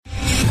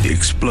The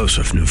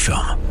explosive new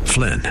film,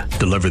 Flynn,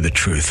 deliver the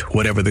truth,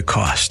 whatever the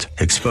cost,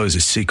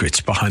 exposes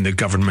secrets behind the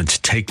government's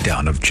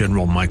takedown of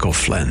General Michael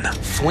Flynn.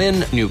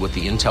 Flynn knew what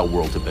the intel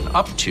world had been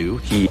up to.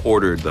 He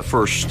ordered the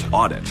first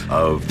audit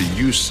of the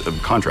use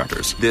of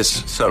contractors.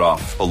 This set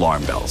off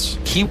alarm bells.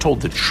 He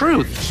told the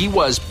truth. He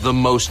was the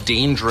most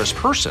dangerous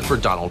person for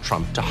Donald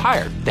Trump to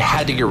hire. They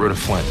had to get rid of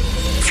Flynn.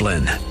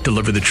 Flynn,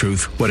 deliver the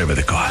truth, whatever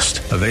the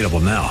cost. Available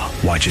now.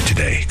 Watch it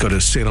today. Go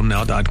to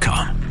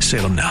salemnow.com.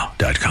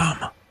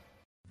 salemnow.com.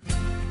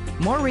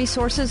 More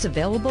resources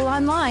available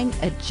online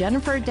at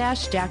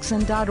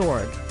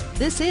jennifer-jackson.org.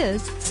 This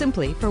is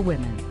Simply for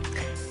Women.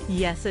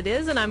 Yes, it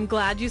is, and I'm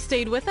glad you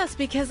stayed with us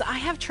because I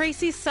have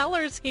Tracy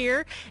Sellers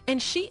here,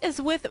 and she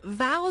is with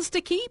Vows to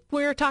Keep.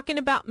 We're talking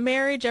about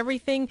marriage,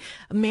 everything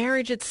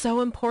marriage. It's so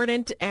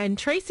important, and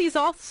Tracy's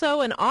also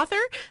an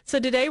author,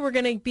 so today we're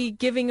going to be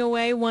giving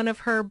away one of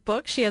her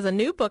books. She has a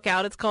new book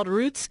out. It's called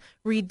Roots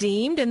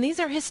Redeemed, and these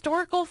are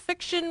historical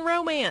fiction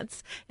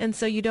romance, and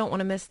so you don't want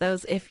to miss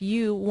those. If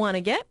you want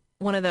to get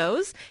one of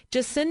those,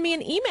 just send me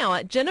an email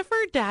at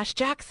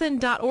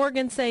jennifer-jackson.org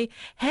and say,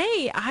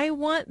 hey, I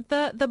want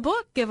the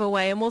book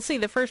giveaway, and we'll see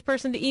the first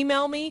person to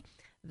email me.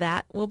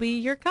 That will be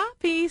your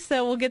copy,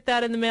 so we'll get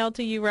that in the mail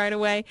to you right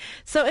away.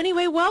 So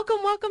anyway, welcome,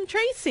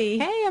 Tracy.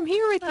 Hey, I'm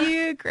here with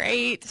you.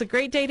 Great. It's a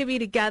great day to be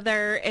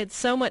together. It's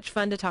so much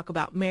fun to talk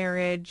about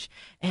marriage,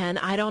 and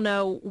I don't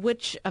know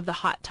which of the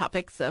hot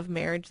topics of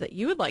marriage that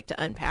you would like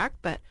to unpack,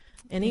 but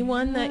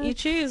anyone that you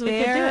choose, we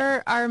can do it.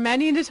 There are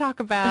many to talk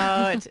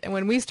about. And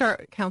when we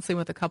start counseling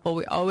with a couple,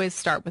 we always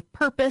start with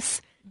purpose,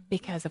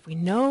 because if we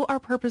know our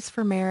purpose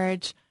for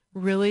marriage,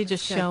 really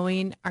just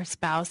showing our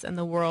spouse and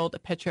the world a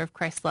picture of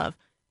Christ's love,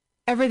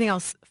 everything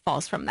else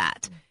falls from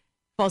that,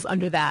 falls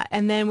under that.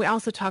 And then we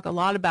also talk a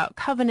lot about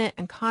covenant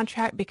and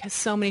contract, because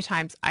so many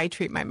times I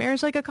treat my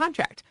marriage like a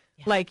contract.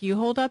 Like, you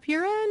hold up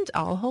your end,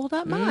 I'll hold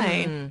up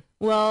mine.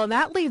 Well,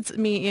 that leads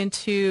me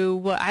into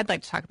what I'd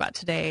like to talk about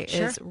today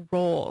is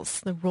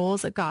roles, the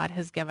roles that God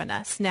has given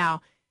us.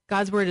 Now,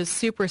 God's word is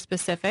super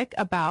specific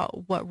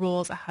about what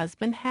roles a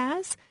husband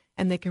has,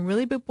 and they can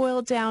really be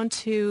boiled down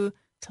to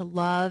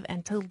love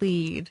and to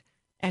lead,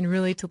 and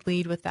really to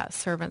lead with that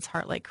servant's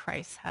heart like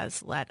Christ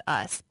has led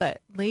us.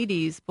 But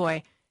ladies,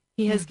 boy,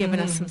 he has given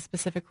us some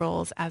specific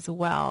roles as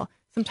well.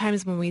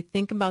 Sometimes when we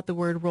think about the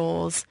word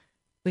roles,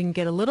 we can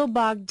get a little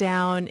bogged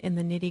down in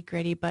the nitty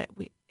gritty, but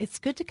it's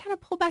good to kind of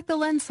pull back the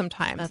lens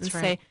sometimes and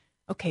say,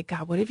 okay,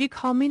 God, what have you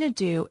called me to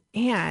do?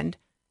 And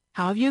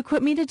how have you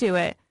equipped me to do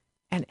it?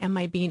 And am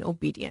I being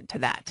obedient to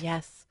that?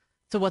 Yes.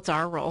 So what's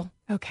our role?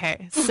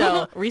 Okay.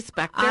 So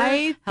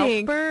respecter,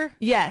 helper?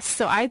 Yes.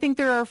 So I think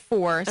there are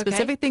 4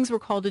 specific things we're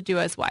called to do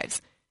as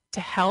wives.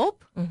 To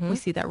help, we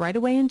see that right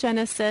away in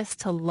Genesis.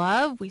 To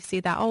love, we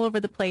see that all over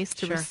the place.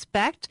 To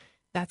respect,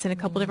 that's in a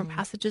couple different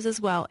passages as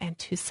well. And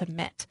to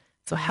submit.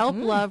 So help,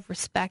 love,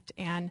 respect,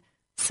 and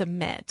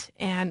submit.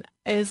 And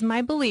it is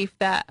my belief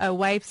that a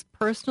wife's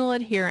personal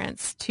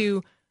adherence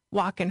to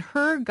walk in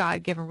her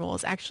God-given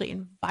roles actually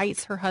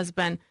invites her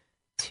husband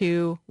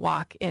to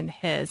walk in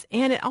his.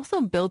 And it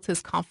also builds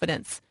his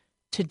confidence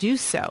to do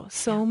so.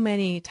 So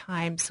many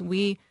times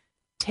we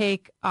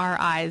take our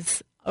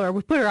eyes, or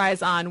we put our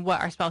eyes on what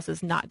our spouse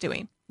is not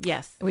doing.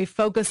 Yes. We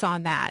focus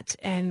on that.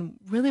 And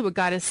really what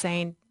God is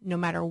saying, no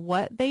matter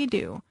what they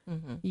do,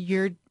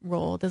 your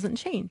role doesn't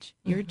change.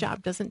 Your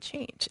job doesn't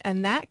change.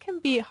 And that can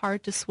be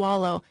hard to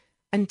swallow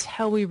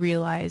until we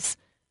realize,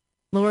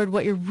 Lord,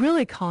 what you're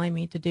really calling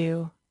me to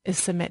do is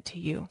submit to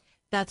you.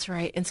 That's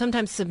right. And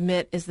sometimes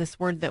submit is this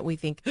word that we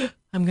think,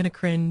 I'm going to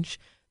cringe.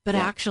 But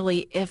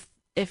actually,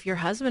 if your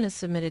husband is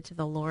submitted to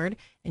the Lord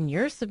and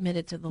you're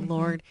submitted to the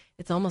Lord,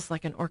 it's almost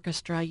like an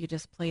orchestra. You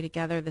just play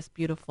together this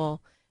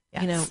beautiful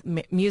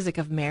music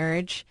of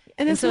marriage.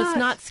 And so it's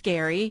not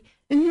scary.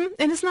 And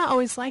it's not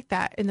always like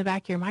that. In the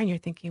back of your mind, you're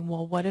thinking,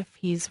 well, what if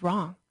he's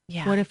wrong?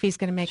 Yeah. What if he's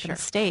going to make a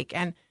mistake?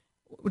 And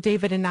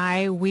David and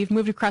I, we've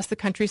moved across the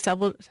country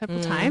several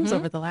times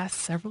over the last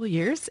several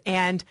years.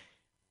 And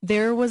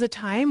there was a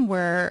time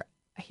where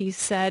he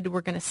said, we're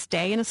going to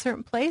stay in a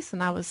certain place.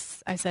 And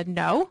I said,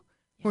 no,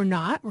 we're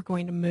not. We're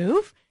going to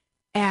move.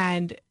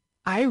 And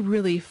I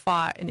really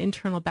fought an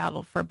internal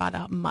battle for about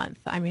a month.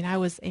 I mean, I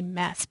was a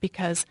mess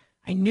because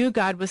I knew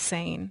God was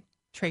saying,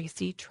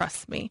 Tracy,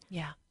 trust me.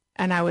 Yeah.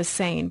 And I was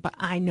saying, but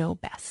I know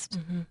best.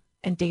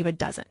 And David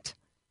doesn't.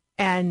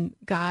 And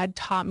God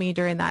taught me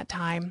during that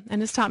time,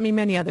 and has taught me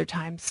many other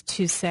times,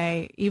 to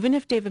say, even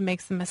if David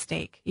makes a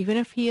mistake, even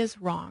if he is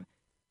wrong,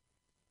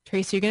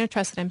 Tracy, you're going to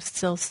trust that I'm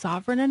still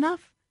sovereign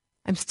enough.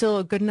 I'm still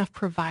a good enough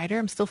provider.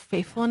 I'm still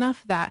faithful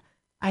enough that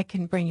I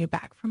can bring you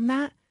back from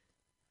that.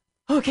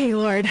 Okay,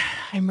 Lord,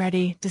 I'm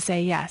ready to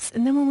say yes.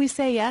 And then when we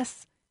say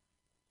yes,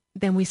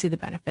 then we see the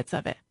benefits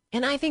of it.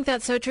 And I think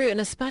that's so true.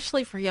 And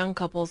especially for young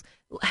couples,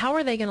 how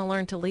are they going to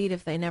learn to lead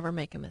if they never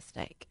make a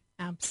mistake?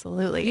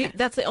 Absolutely.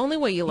 That's the only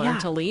way you learn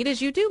to lead,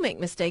 is you do make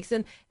mistakes,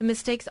 and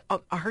mistakes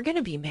are going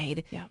to be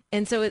made. Yeah.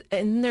 And so,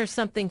 and there's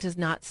something to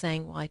not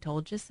saying, well, I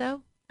told you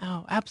so.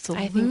 Oh,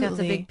 absolutely. I think that's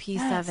a big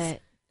piece of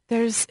it.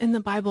 There's in the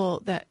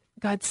Bible that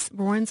God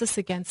warns us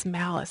against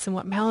malice. And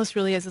what malice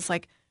really is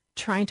like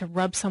trying to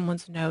rub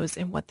someone's nose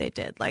in what they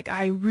did. Like,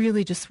 I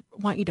really just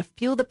want you to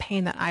feel the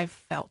pain that I've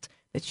felt,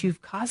 that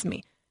you've caused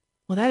me.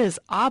 Well, that is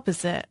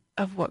opposite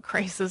of what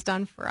Christ has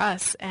done for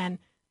us. And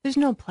there's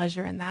no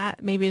pleasure in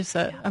that. Maybe it's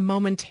a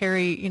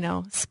momentary,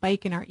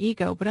 spike in our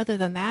ego. But other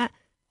than that,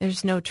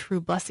 there's no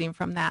true blessing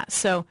from that.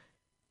 So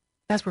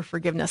that's where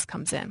forgiveness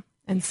comes in,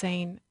 and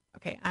saying,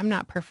 okay, I'm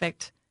not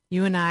perfect.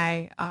 You and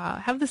I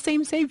have the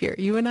same Savior.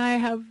 You and I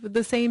have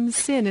the same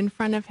sin in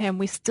front of him.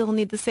 We still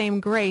need the same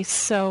grace.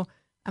 So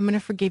I'm going to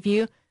forgive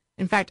you.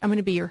 In fact, I'm going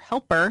to be your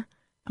helper.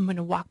 I'm going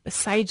to walk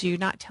beside you,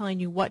 not telling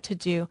you what to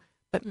do,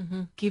 but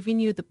giving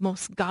you the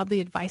most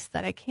godly advice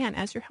that I can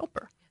as your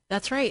helper.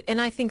 That's right. And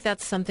I think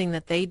that's something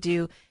that they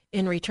do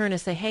in return,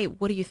 is say, hey,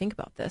 what do you think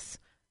about this?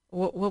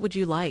 What would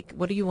you like?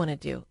 What do you want to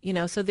do?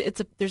 So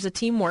there's a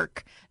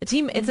teamwork, it's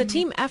a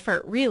team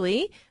effort,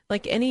 really.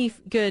 Like any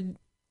good,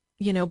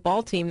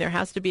 ball team, there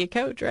has to be a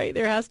coach, right?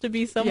 There has to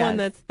be someone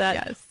that's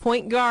that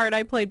point guard.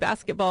 I played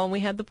basketball and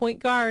we had the point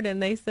guard,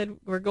 and they said,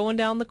 we're going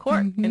down the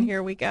court, and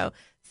here we go.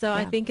 So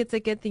I think it's a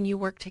good thing you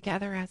work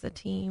together as a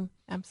team.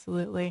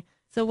 Absolutely.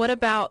 So what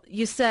about,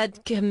 you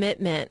said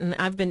commitment,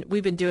 and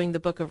we've been doing the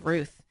book of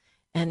Ruth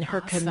and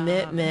her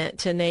commitment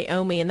to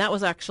Naomi. And that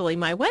was actually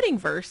my wedding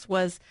verse,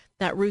 was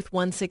that Ruth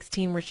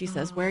 1:16, where she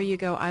says, where you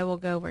go, I will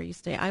go. Where you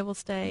stay, I will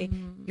stay.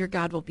 Your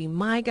God will be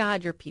my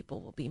God. Your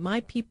people will be my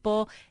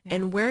people. Yeah.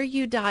 And where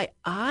you die,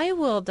 I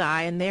will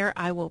die. And there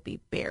I will be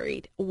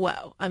buried.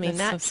 Whoa. I mean,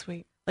 that's so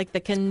sweet. Like the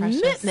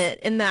commitment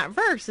in that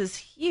verse is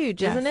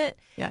huge, isn't it?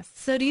 Yes.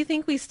 So do you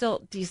think do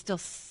you still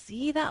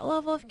see that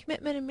level of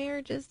commitment in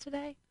marriages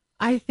today?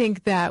 I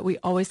think that we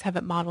always have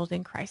it modeled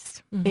in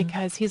Christ,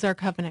 because he's our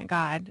covenant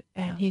God,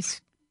 and he's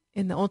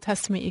in the Old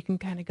Testament. You can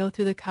kind of go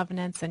through the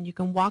covenants, and you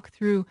can walk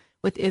through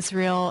with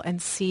Israel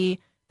and see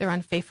their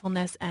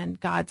unfaithfulness and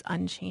God's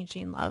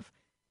unchanging love.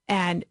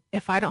 And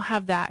if I don't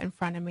have that in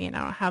front of me, and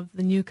I don't have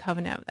the new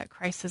covenant that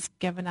Christ has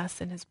given us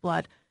in his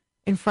blood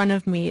in front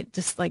of me,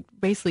 just like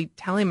basically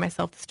telling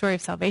myself the story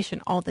of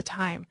salvation all the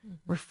time,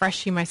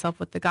 refreshing myself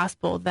with the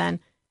gospel, then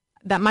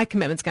that my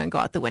commitment's going to go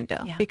out the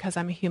window, because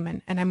I'm a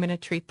human, and I'm going to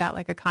treat that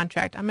like a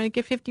contract. I'm going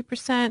to give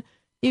 50%,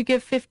 you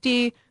give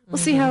 50, we'll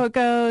see how it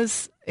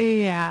goes.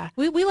 Yeah.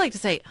 We like to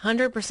say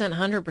 100%,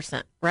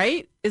 100%,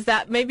 right? Is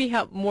that maybe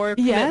more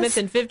commitment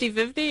than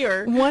 50-50,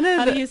 or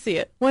how do you see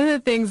it? One of the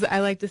things that I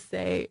like to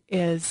say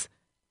is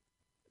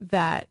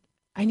that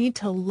I need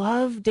to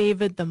love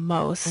David the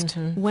most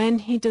when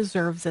he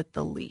deserves it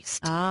the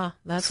least. Ah,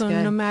 that's so good.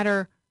 So no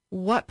matter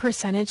what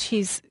percentage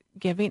he's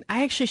giving,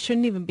 I actually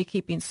shouldn't even be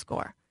keeping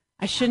score.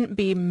 I shouldn't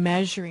be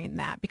measuring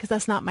that, because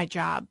that's not my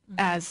job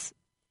as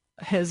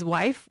his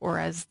wife or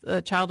as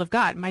a child of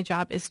God. My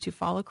job is to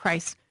follow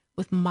Christ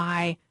with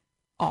my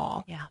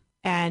all. Yeah.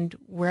 And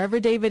wherever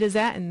David is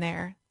at in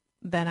there,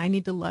 then I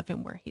need to love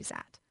him where he's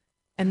at.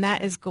 And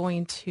that is I'm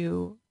going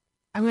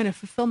to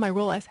fulfill my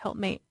role as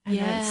helpmate, and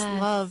as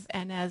love,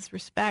 and as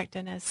respect,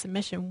 and as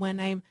submission when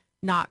I'm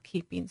not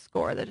keeping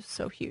score. That is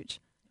so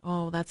huge.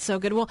 Oh, that's so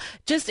good. Well,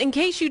 just in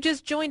case you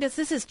just joined us,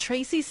 this is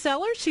Tracy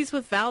Sellers. She's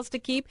with Vows to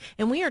Keep,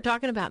 and we are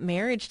talking about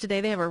marriage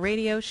today. They have a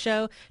radio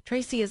show.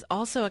 Tracy is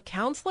also a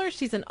counselor.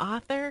 She's an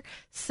author.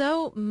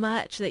 So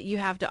much that you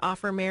have to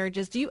offer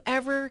marriages. Do you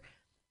ever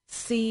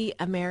see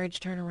a marriage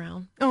turn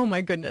around? Oh,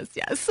 my goodness,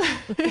 yes.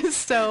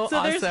 so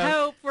awesome. There's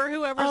hope for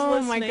whoever's listening.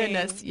 Oh, my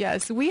goodness,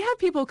 yes. We have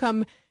people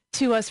come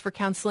to us for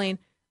counseling.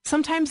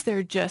 Sometimes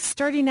they're just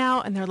starting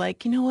out, and they're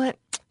like, you know what?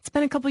 It's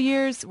been a couple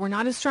years. We're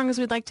not as strong as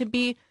we'd like to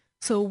be.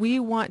 So we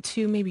want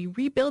to maybe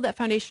rebuild that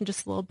foundation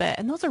just a little bit.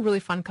 And those are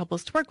really fun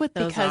couples to work with,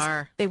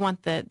 because they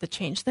want the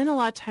change. Then a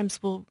lot of times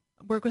we'll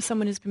work with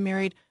someone who's been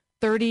married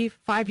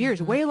 35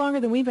 years, way longer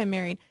than we've been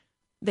married.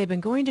 They've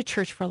been going to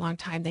church for a long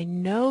time. They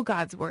know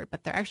God's word,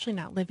 but they're actually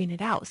not living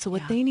it out. So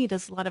what they need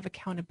is a lot of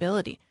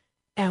accountability.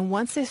 And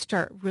once they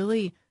start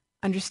really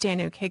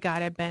understanding, okay,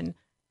 God, I've been,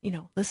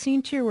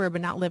 listening to your word,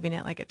 but not living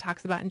it, like it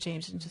talks about in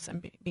James, and just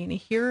I'm being a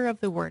hearer of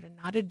the word and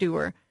not a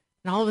doer.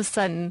 And all of a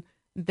sudden,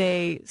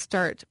 they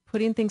start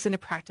putting things into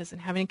practice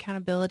and having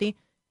accountability,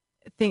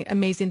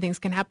 amazing things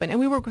can happen. And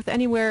we work with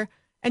anyone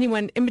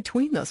in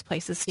between those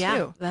places too.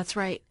 Yeah, that's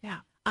right.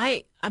 Yeah.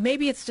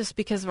 Maybe it's just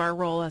because of our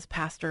role as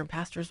pastor and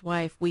pastor's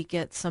wife, we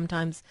get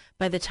sometimes,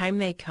 by the time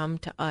they come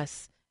to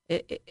us,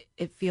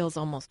 it feels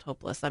almost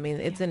hopeless. I mean,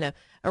 it's in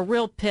a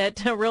real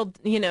pit, a real,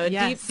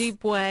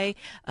 deep way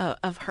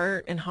of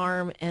hurt and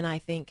harm. And I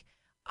think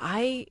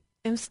I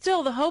am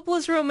still the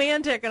hopeless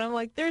romantic. And I'm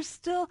like, there's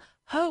still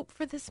hope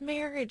for this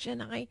marriage,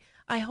 and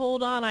I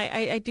hold on.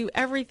 I do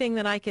everything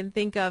that I can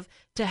think of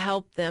to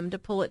help them to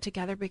pull it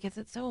together, because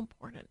it's so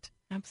important.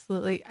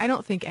 Absolutely. I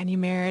don't think any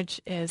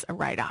marriage is a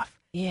write-off.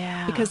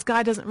 Yeah. Because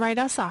God doesn't write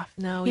us off.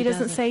 No, he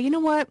doesn't say, you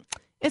know what?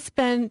 It's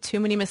been too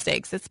many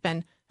mistakes. I've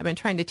been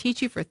trying to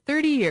teach you for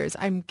 30 years.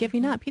 I'm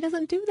giving up. He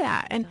doesn't do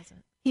that. And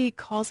he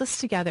calls us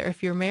together.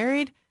 If you're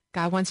married,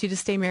 God wants you to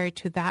stay married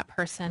to that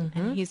person,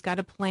 and he's got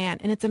a plan.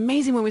 And it's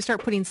amazing when we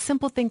start putting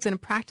simple things into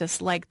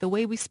practice, like the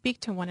way we speak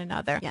to one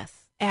another,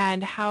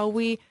 and how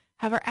we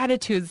have our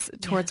attitudes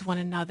towards one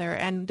another,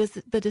 and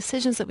the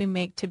decisions that we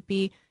make to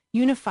be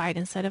unified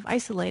instead of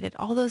isolated.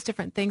 All those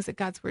different things that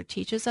God's word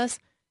teaches us,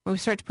 when we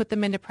start to put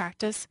them into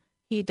practice,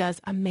 he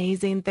does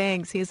amazing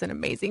things. He's an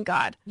amazing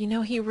God. You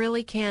know, he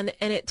really can.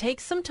 And it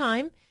takes some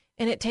time,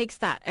 and it takes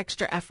that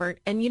extra effort.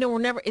 And, you know,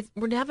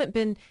 we haven't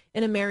been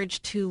in a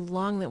marriage too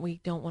long that we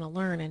don't want to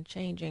learn and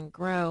change and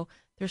grow.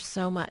 There's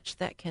so much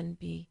that can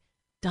be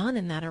done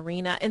in that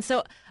arena. And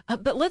so,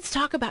 but let's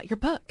talk about your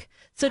book.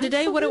 So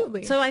today,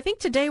 I think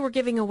today we're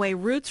giving away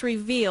Roots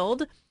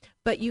Revealed,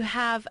 but you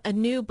have a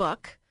new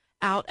book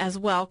out as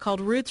well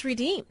called Roots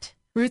Redeemed.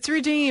 Roots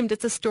Redeemed.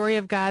 It's a story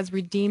of God's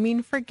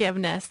redeeming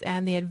forgiveness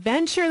and the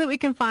adventure that we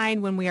can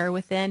find when we are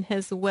within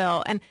his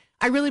will. And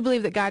I really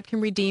believe that God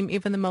can redeem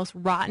even the most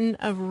rotten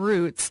of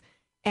roots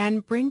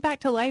and bring back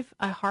to life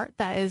a heart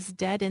that is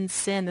dead in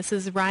sin. This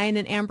is Ryan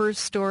and Amber's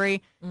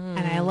story, and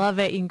I love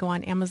it. You can go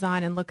on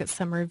Amazon and look at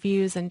some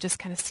reviews and just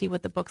kind of see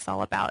what the book's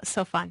all about. It's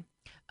so fun.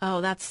 Oh,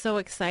 that's so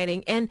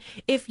exciting. And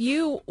if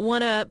you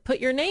want to put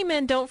your name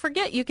in, don't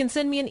forget, you can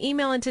send me an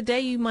email, and today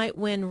you might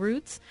win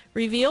Roots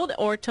Revealed,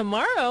 or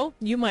tomorrow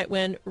you might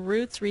win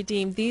Roots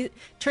Redeemed.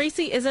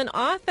 Tracy is an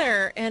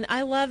author, and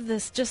I love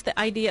this, just the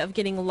idea of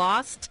getting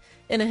lost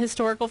in a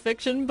historical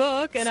fiction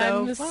book, and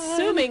I'm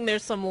assuming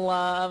there's some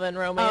love and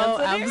romance.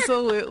 Oh,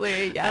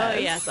 absolutely, yes. Oh,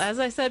 yes. As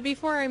I said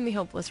before, I'm the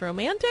hopeless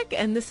romantic,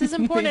 and this is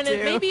important.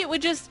 And maybe it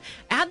would just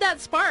add that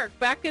spark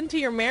back into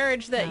your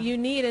marriage that you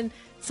need, and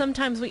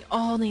sometimes we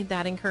all need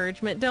that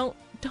encouragement. Don't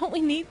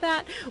we need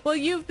that? Well,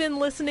 you've been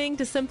listening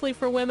to Simply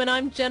for Women.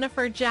 I'm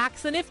Jennifer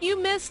Jackson. If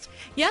you missed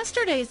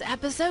yesterday's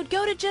episode,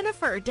 go to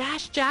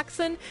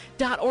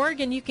jennifer-jackson.org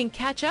and you can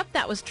catch up.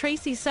 That was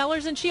Tracy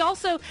Sellers, and she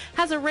also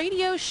has a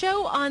radio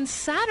show on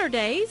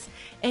Saturdays,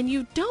 and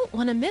you don't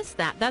want to miss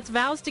that. That's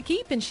Vows to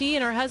Keep, and she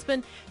and her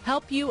husband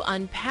help you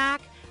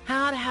unpack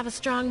how to have a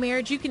strong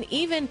marriage. You can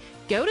even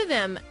go to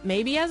them,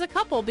 maybe as a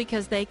couple,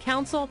 because they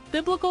counsel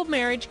biblical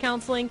marriage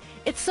counseling.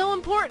 It's so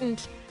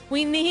important.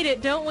 We need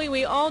it, don't we?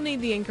 We all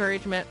need the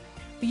encouragement.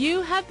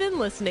 You have been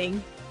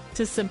listening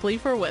to Simply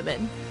for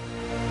Women.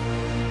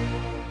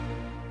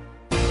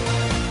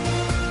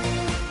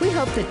 We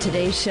hope that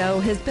today's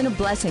show has been a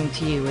blessing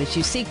to you as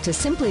you seek to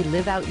simply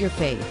live out your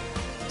faith.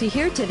 To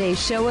hear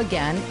today's show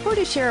again or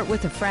to share it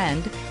with a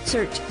friend,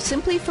 search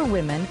Simply for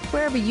Women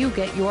wherever you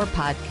get your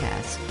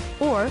podcasts.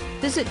 Or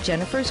visit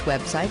Jennifer's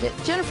website at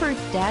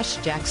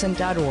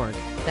jennifer-jackson.org.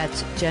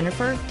 That's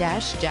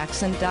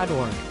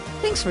jennifer-jackson.org.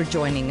 Thanks for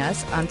joining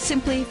us on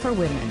Simply for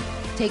Women.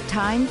 Take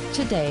time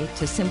today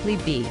to simply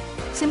be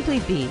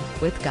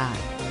with God.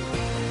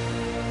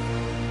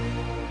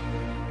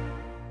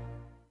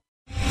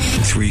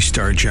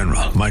 3-star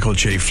General Michael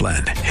J.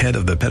 Flynn, head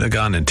of the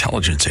Pentagon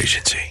Intelligence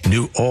Agency,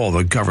 knew all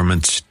the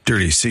government's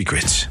dirty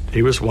secrets.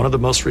 He was one of the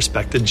most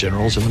respected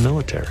generals in the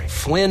military.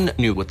 Flynn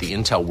knew what the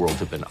intel world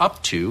had been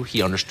up to.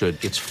 He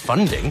understood its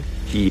funding.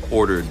 He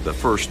ordered the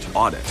first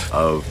audit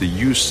of the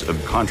use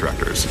of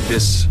contractors.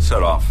 This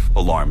set off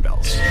alarm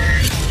bells.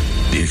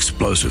 The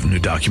explosive new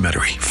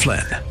documentary,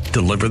 Flynn,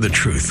 Deliver the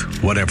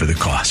Truth, Whatever the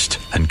Cost,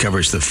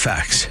 uncovers the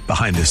facts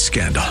behind this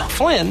scandal.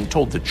 Flynn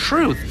told the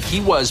truth.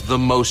 He was the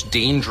most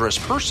dangerous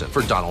person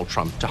for Donald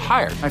Trump to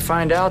hire. I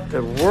find out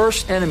the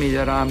worst enemy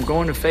that I'm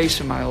going to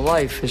face in my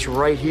life is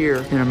right here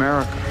in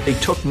America. They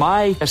took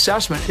my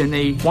assessment and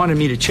they wanted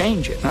me to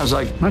change it. And I was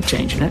like, I'm not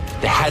changing it.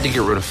 They had to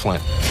get rid of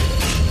Flynn.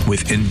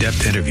 With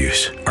in-depth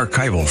interviews,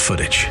 archival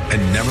footage,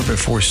 and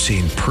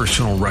never-before-seen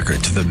personal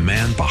records of the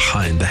man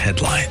behind the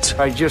headlines.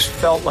 I just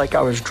felt like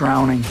I was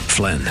drowning.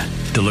 Flynn,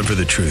 Deliver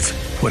the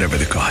Truth, Whatever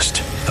the Cost.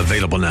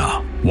 Available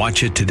now.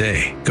 Watch it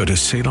today. Go to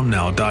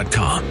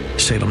salemnow.com.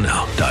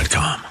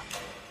 salemnow.com.